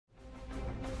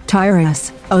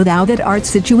Tyrus, O thou that art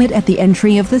situate at the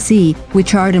entry of the sea,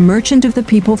 which art a merchant of the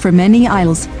people for many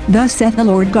isles, thus saith the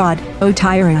Lord God, O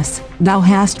Tyrus, thou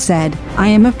hast said, I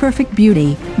am of perfect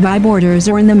beauty, thy borders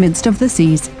are in the midst of the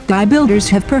seas, thy builders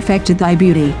have perfected thy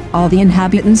beauty, all the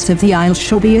inhabitants of the isles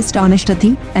shall be astonished at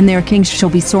thee, and their kings shall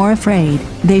be sore afraid,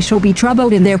 they shall be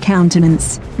troubled in their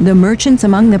countenance, the merchants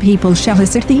among the people shall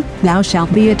hiss at thee, thou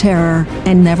shalt be a terror,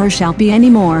 and never shalt be any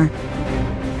more.